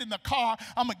going to get in the car.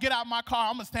 I'm going to get out my car.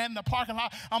 I'm going to stand in the parking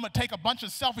lot. I'm going to take a bunch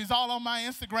of selfies all on my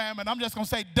Instagram. And I'm just going to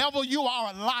say, devil, you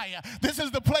are a liar. This is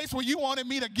the place where you wanted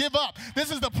me to give up.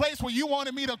 This is the place where you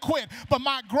wanted me to quit. But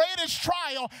my greatest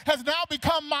trial has now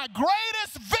become my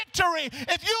greatest victory.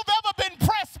 If you've ever been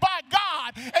pressed by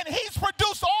God and he's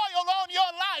produced oil on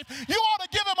your life, you ought to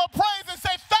give him a praise and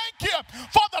say, thank you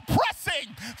for the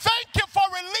pressing. Thank you for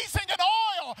releasing an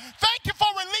oil. Thank you for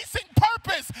releasing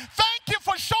purpose. Thank you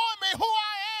for showing me who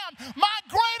I am. My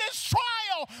greatest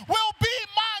trial will be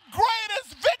my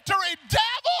greatest victory.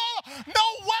 Devil, no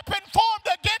weapon formed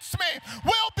against me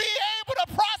will be able to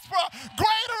prosper.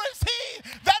 Greater is he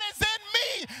that is in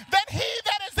me than he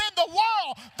that is in the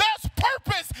world. There's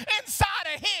purpose inside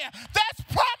of here. There's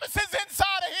promises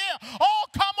inside of here. Oh,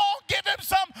 come on, give him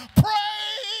some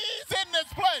praise in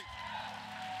this place.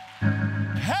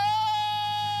 Hey,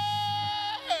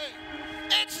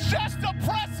 it's just a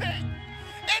pressing.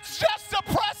 It's just a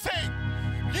pressing.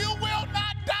 You will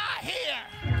not die here.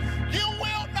 You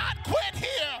will not quit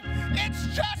here. It's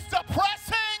just a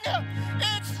pressing.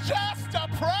 It's just a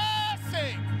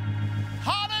pressing.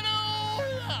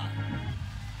 Hallelujah.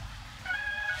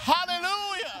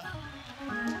 Hallelujah.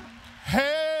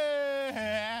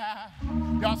 Hey,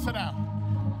 y'all sit down.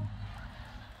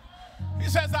 He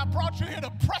says, I brought you here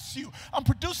to press you. I'm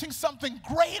producing something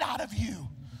great out of you.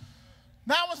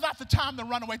 Now is not the time to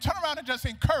run away. Turn around and just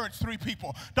encourage 3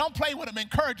 people. Don't play with them.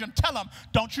 Encourage them. Tell them,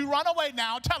 don't you run away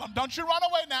now. Tell them, don't you run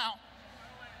away now.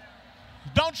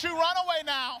 Don't you run away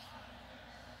now.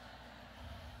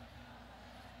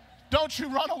 Don't you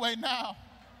run away now.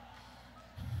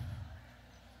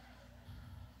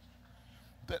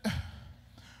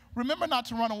 Remember not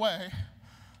to run away.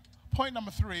 Point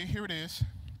number 3, here it is.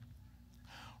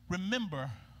 Remember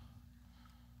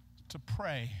to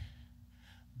pray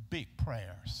big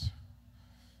prayers.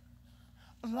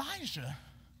 Elijah,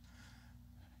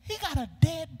 he got a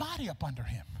dead body up under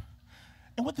him.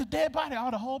 And with the dead body,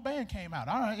 the whole band came out.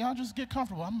 All right, y'all just get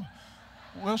comfortable.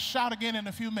 We'll shout again in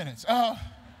a few minutes.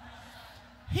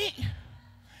 He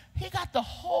got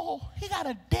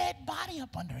a dead body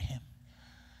up under him.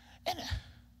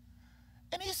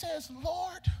 And he says,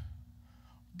 Lord,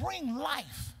 bring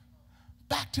life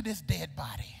back to this dead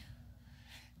body.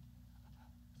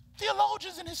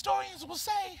 Theologians and historians will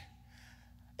say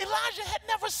Elijah had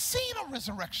never seen a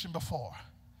resurrection before.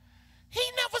 He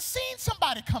never seen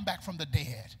somebody come back from the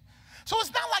dead. So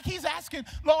it's not like he's asking,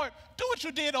 Lord, do what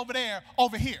you did over there,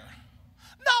 over here.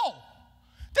 No,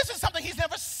 this is something he's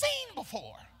never seen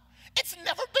before. It's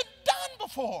never been done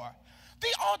before.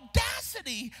 The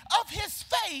audacity of his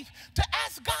faith to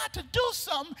ask God to do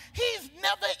something he's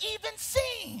never even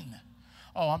seen.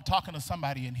 Oh, I'm talking to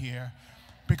somebody in here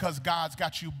because God's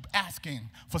got you asking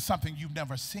for something you've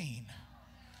never seen.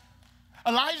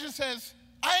 Elijah says,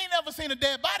 I ain't never seen a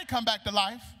dead body come back to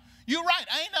life. You're right,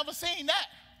 I ain't never seen that.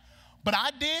 But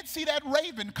I did see that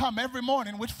raven come every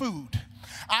morning with food.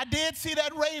 I did see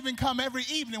that raven come every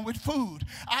evening with food.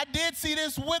 I did see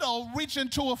this widow reach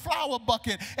into a flour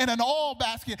bucket and an oil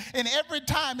basket, and every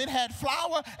time it had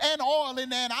flour and oil in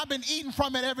there, and I've been eating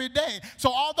from it every day.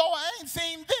 So although I ain't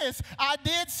seen this, I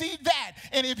did see that.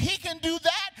 And if he can do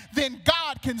that, then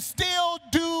God can still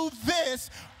do this.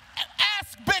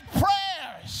 Ask big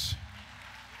prayers.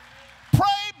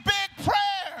 Pray big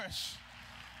prayers.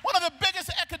 One of the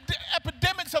biggest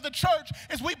epidemics of the church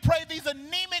is we pray these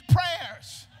anemic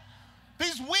prayers.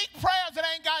 These weak prayers that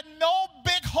ain't got no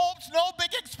big hopes, no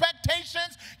big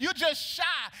expectations. You're just shy,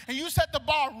 and you set the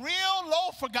bar real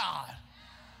low for God.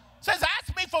 Says,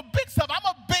 ask me for big stuff. I'm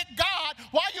a big God.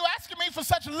 Why are you asking me for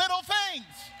such little things?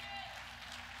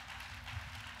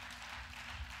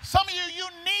 Some of you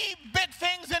need big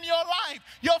things in your life.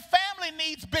 Your family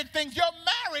needs big things. Your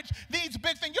marriage needs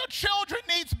big things. Your children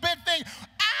needs big things.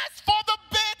 Ask for the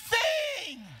big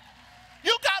thing.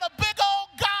 You got a big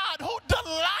old God who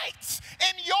delights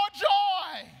in your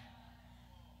joy.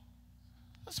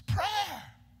 It's prayer.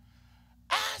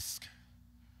 Ask.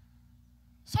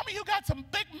 Some of you got some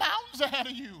big mountains ahead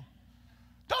of you.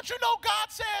 Don't you know God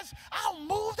says, I'll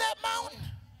move that mountain?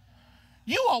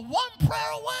 You are one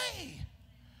prayer away.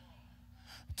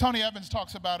 Tony Evans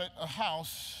talks about it, a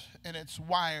house, and it's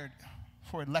wired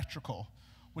for electrical,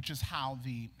 which is how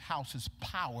the house is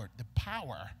powered. The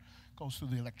power goes through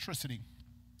the electricity,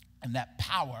 and that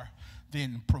power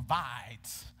then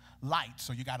provides light.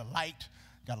 So you got a light,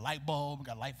 got a light bulb,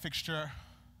 got a light fixture.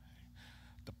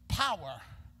 The power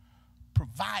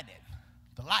provided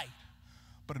the light.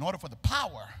 But in order for the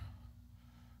power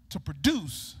to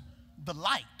produce the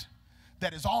light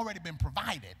that has already been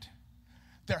provided,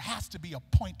 there has to be a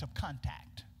point of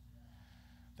contact.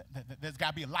 There's got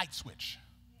to be a light switch.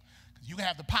 Because you can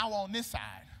have the power on this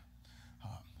side,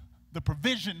 the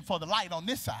provision for the light on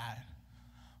this side,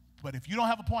 but if you don't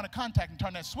have a point of contact and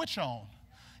turn that switch on,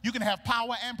 you can have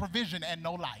power and provision and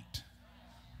no light.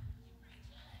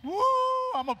 Woo,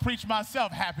 I'm going to preach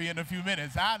myself happy in a few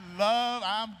minutes.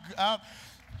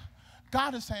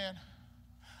 God is saying,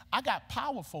 I got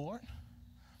power for it.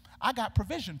 I got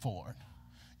provision for it.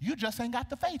 You just ain't got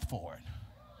the faith for it.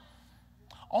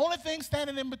 Only thing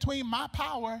standing in between my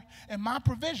power and my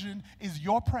provision is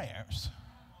your prayers.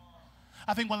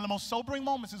 I think one of the most sobering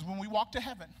moments is when we walk to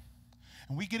heaven,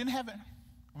 and we get in heaven,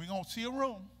 and we're going to see a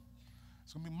room.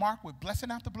 It's going to be marked with blessing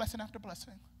after blessing after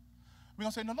blessing. We're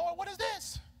going to say, no, Lord, what is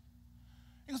this?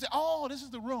 He's going to say, oh, this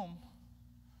is the room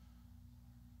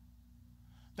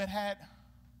that had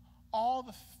all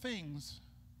the things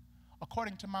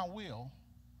according to my will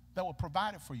that were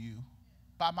provided for you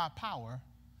by my power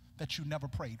that you never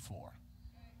prayed for.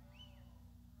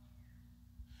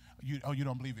 You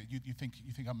don't believe it. You think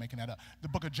I'm making that up. The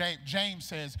book of James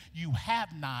says, you have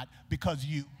not because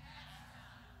you.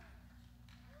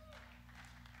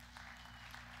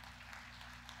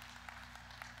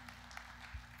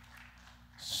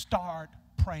 Start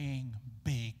praying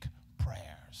big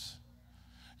prayers.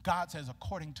 God says,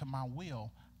 according to my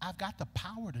will, I've got the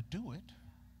power to do it.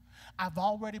 I've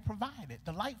already provided.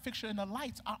 The light fixture and the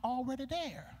lights are already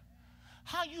there.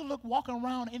 How you look walking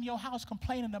around in your house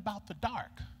complaining about the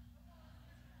dark?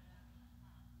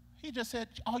 He just said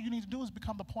all you need to do is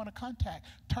become the point of contact.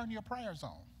 Turn your prayers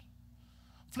on.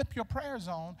 Flip your prayers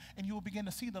on, and you will begin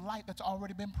to see the light that's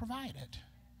already been provided.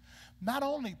 Not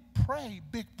only pray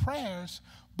big prayers,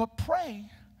 but pray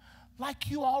like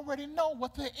you already know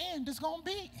what the end is going to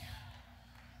be.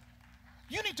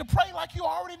 You need to pray like you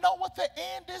already know what the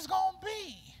end is going to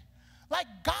be. Like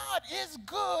God is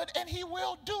good and he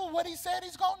will do what he said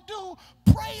he's going to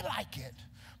do. Pray like it.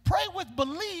 Pray with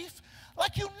belief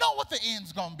like you know what the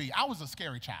end's going to be. I was a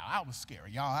scary child. I was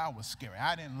scary, y'all. I was scary.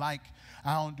 I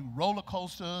don't do roller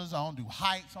coasters. I don't do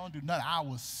heights. I don't do nothing. I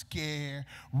was scary.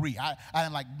 I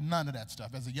didn't like none of that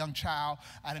stuff. As a young child,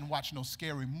 I didn't watch no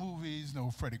scary movies,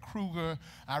 no Freddy Krueger.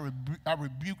 I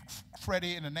rebuked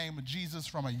Freddy in the name of Jesus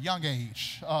from a young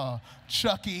age.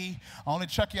 Chucky. Only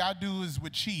Chucky I do is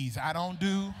with cheese. I don't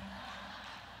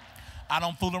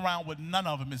fool around with none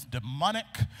of them. It's demonic,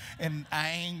 and I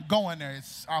ain't going there.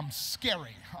 I'm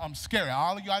scary. I'm scary.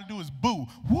 All you got to do is boo.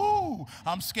 Woo!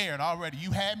 I'm scared already.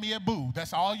 You had me at boo.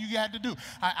 That's all you had to do.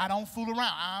 I don't fool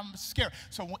around. I'm scared.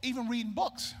 So even reading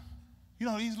books, you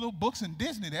know, these little books in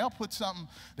Disney, they'll put something,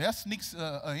 they'll sneak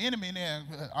an enemy in there.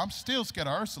 I'm still scared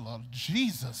of Ursula.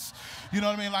 Jesus. You know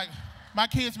what I mean? Like, my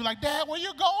kids be like, Dad, where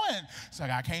you going? It's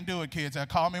like, I can't do it, kids.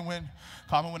 Call me when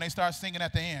they start singing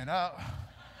at the end.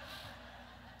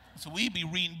 So we be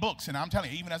reading books, and I'm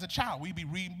telling you, even as a child, we be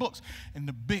reading books. And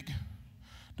the big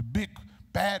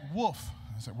bad wolf.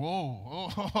 I said, whoa, whoa,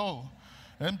 whoa, whoa.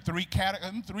 Them three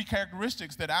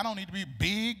characteristics that I don't need to be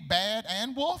big, bad,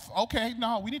 and wolf? Okay,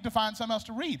 no, we need to find something else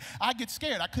to read. I get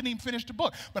scared. I couldn't even finish the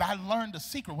book. But I learned the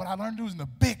secret. What I learned to do is in the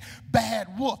big,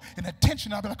 bad wolf, and the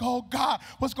tension, I'll be like, oh, God,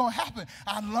 what's going to happen?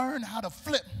 I learned how to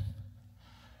flip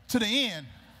to the end.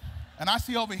 And I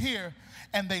see over here,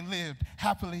 and they lived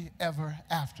happily ever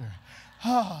after.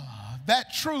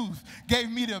 That truth gave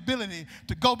me the ability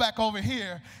to go back over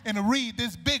here and to read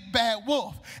this big bad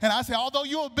wolf. And I say, although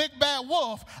you're a big bad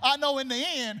wolf, I know in the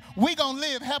end we're going to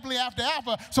live happily after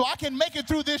so I can make it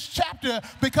through this chapter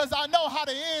because I know how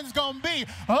the end's going to be.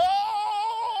 Oh,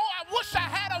 I wish I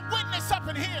had a witness up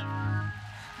in here.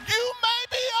 You may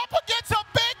be up against a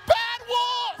big bad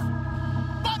wolf,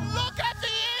 but look at the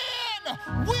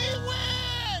end. We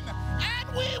win, and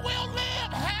we will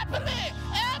live happily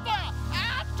ever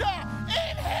after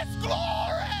in His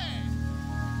glory.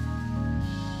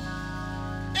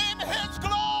 In His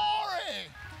glory.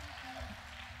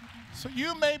 So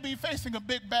you may be facing a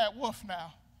big bad wolf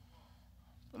now.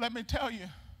 But let me tell you,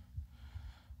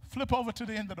 flip over to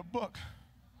the end of the book.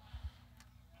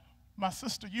 My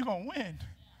sister, you're going to win.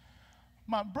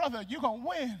 My brother, you're going to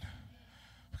win.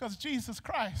 Because Jesus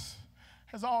Christ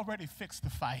has already fixed the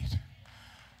fight.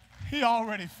 He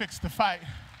already fixed the fight.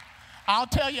 I'll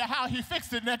tell you how He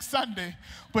fixed it next Sunday,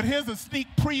 but here's a sneak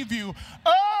preview.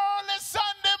 Early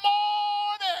Sunday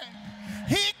morning,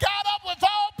 He got up with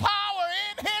all power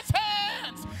in His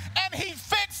hands, and He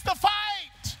fixed the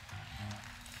fight.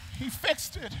 He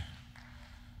fixed it.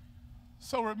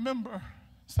 So remember,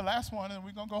 it's the last one, and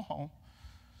we're going to go home.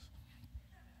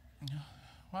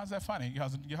 Why is that funny?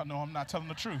 Y'all know I'm not telling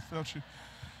the truth, don't you?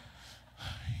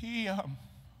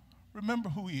 Remember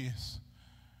who He is.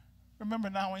 Remember,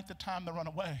 now ain't the time to run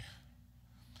away.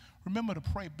 Remember to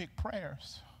pray big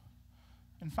prayers.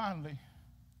 And finally,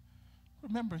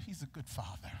 remember He's a good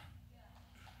Father.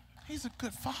 He's a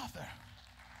good Father.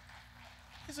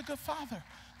 He's a good Father.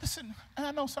 Listen, and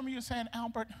I know some of you are saying,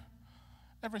 Albert,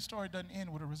 every story doesn't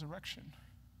end with a resurrection.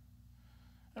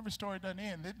 Every story doesn't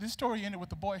end. This story ended with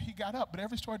the boy, he got up, but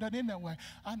every story doesn't end that way.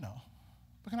 I know.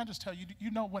 But can I just tell you, you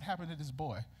know what happened to this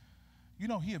boy? You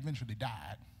know he eventually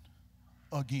died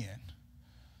again.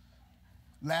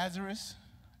 Lazarus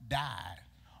died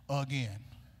again.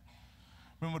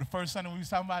 Remember the first Sunday we was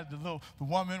talking about the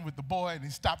woman with the boy and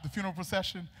he stopped the funeral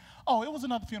procession? Oh, it was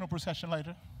another funeral procession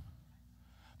later.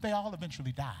 They all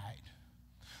eventually died.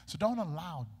 So don't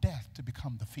allow death to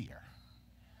become the fear.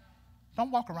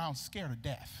 Don't walk around scared of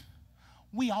death.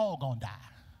 We all gonna die.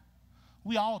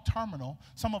 We all terminal.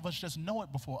 Some of us just know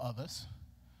it before others.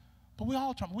 But we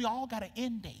all terminal. We all got an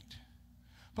end date.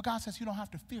 But God says you don't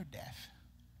have to fear death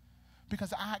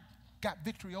because I got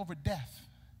victory over death.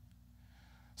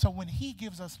 So when He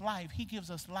gives us life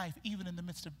even in the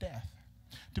midst of death.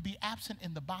 To be absent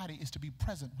in the body is to be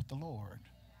present with the Lord.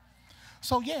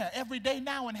 So yeah, every day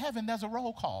now in heaven there's a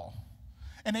roll call.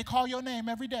 And they call your name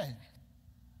every day.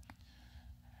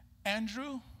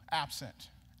 Andrew, absent.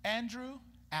 Andrew,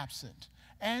 absent.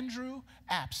 Andrew,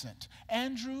 absent.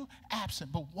 Andrew,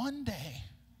 absent. But one day,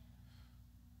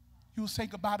 you'll say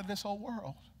goodbye to this old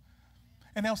world.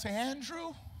 And they'll say, Andrew.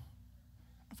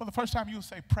 And for the first time, you'll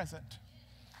say present.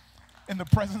 In the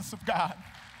presence of God.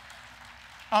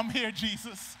 I'm here,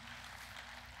 Jesus.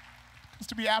 Because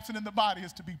to be absent in the body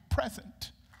is to be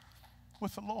present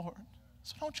with the Lord.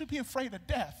 So don't you be afraid of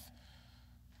death.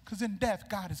 Because in death,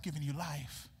 God has given you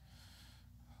life.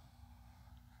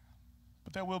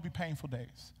 But there will be painful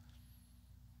days.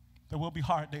 There will be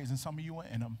hard days, and some of you are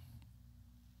in them.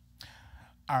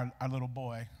 Our little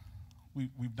boy,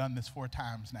 we've done this 4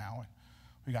 times now, and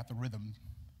we got the rhythm.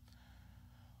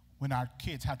 When our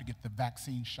kids have to get the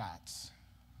vaccine shots,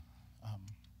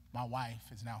 my wife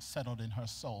is now settled in her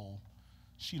soul.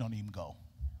 She don't even go.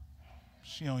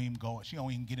 She don't even go. She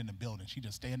don't even get in the building. She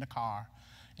just stay in the car,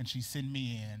 and she send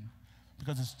me in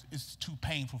because it's too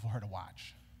painful for her to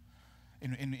watch.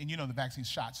 And you know the vaccine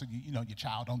shots, so you know your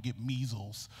child don't get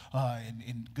measles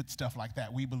and good stuff like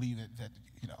that. We believe that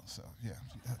you know, so yeah.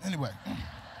 Anyway,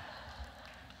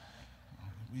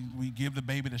 we give the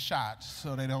baby the shot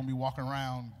so they don't be walking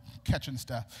around catching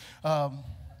stuff.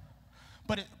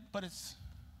 But it's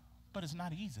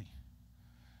not easy.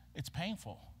 It's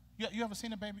painful. You ever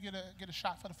seen a baby get a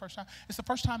shot for the first time? It's the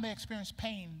first time they experience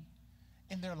pain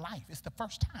in their life. It's the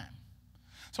first time.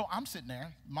 So I'm sitting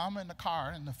there, mama in the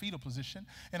car in the fetal position,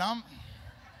 and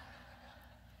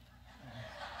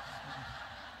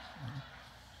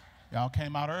y'all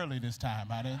came out early this time.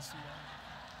 I didn't see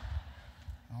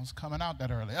that. I was coming out that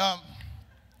early.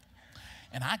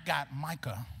 And I got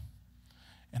Micah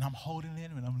And I'm holding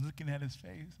him, and I'm looking at his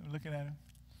face. I'm looking at him.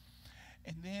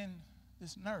 And then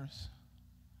this nurse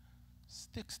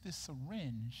sticks this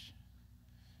syringe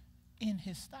in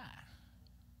his thigh.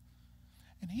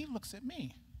 And he looks at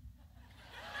me.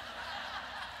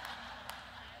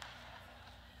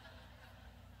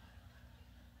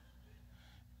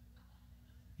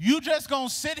 You just gonna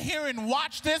sit here and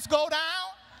watch this go down?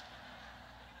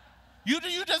 You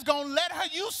just gonna let her,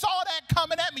 you saw that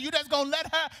coming at me, you just gonna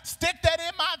let her stick that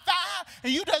in my thigh,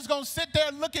 and you just gonna sit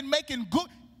there looking, making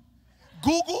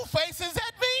goo-goo faces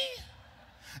at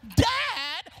me?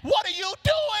 Dad, what are you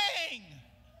doing?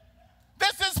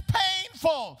 This is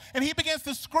painful. And he begins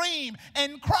to scream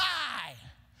and cry.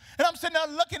 And I'm sitting there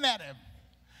looking at him.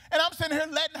 And I'm sitting here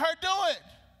letting her do it.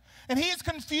 And he's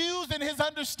confused in his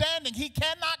understanding. He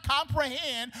cannot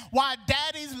comprehend why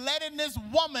daddy's letting this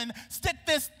woman stick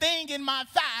this thing in my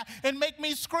thigh and make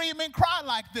me scream and cry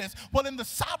like this. Well, in the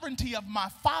sovereignty of my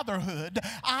fatherhood,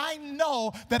 I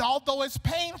know that although it's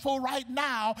painful right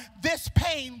now, this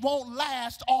pain won't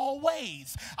last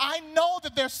always. I know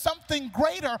that there's something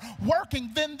greater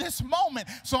working than this moment.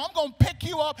 So I'm going to pick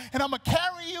you up and I'm going to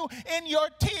carry you in your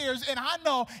tears. And I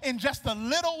know in just a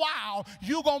little while,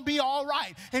 you're going to be all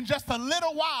right. In just a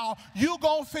little while, you're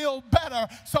going to feel better.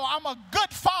 So I'm a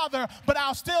good father, but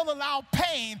I'll still allow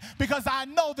pain because I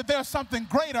know that there's something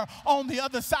greater on the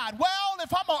other side. Well,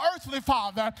 if I'm an earthly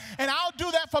father and I'll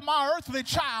do that for my earthly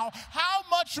child, how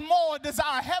much more does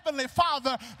our heavenly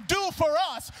Father do for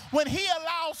us when he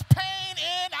allows pain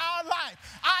in our life?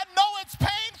 I know it's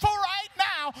painful right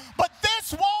now, but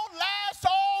this won't last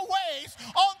always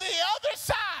on the other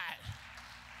side.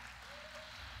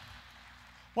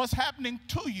 What's happening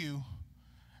to you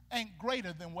ain't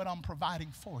greater than what I'm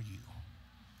providing for you.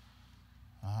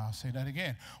 I'll say that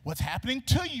again. What's happening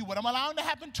to you, what I'm allowing to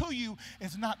happen to you,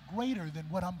 is not greater than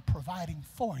what I'm providing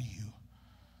for you.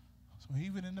 So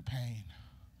even in the pain,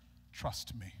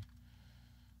 trust me.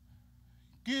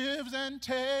 Gives and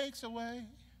takes away.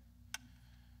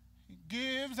 He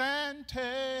gives and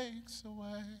takes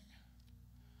away.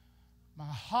 My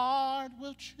heart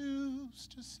will choose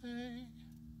to say,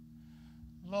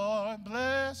 Lord,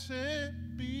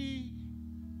 blessed be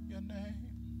your name.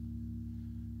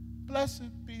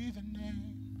 Blessed be the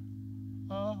name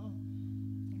of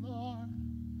the Lord.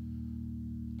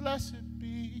 Blessed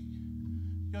be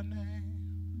your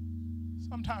name.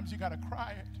 Sometimes you got to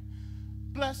cry it.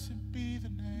 Blessed be the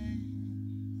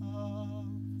name of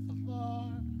the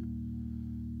Lord.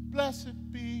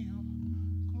 Blessed be your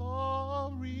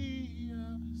glorious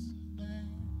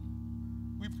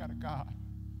name. We've got a God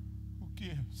who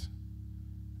gives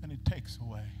and it takes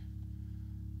away.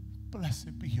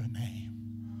 Blessed be your name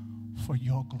for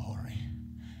your glory.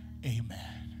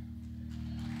 Amen.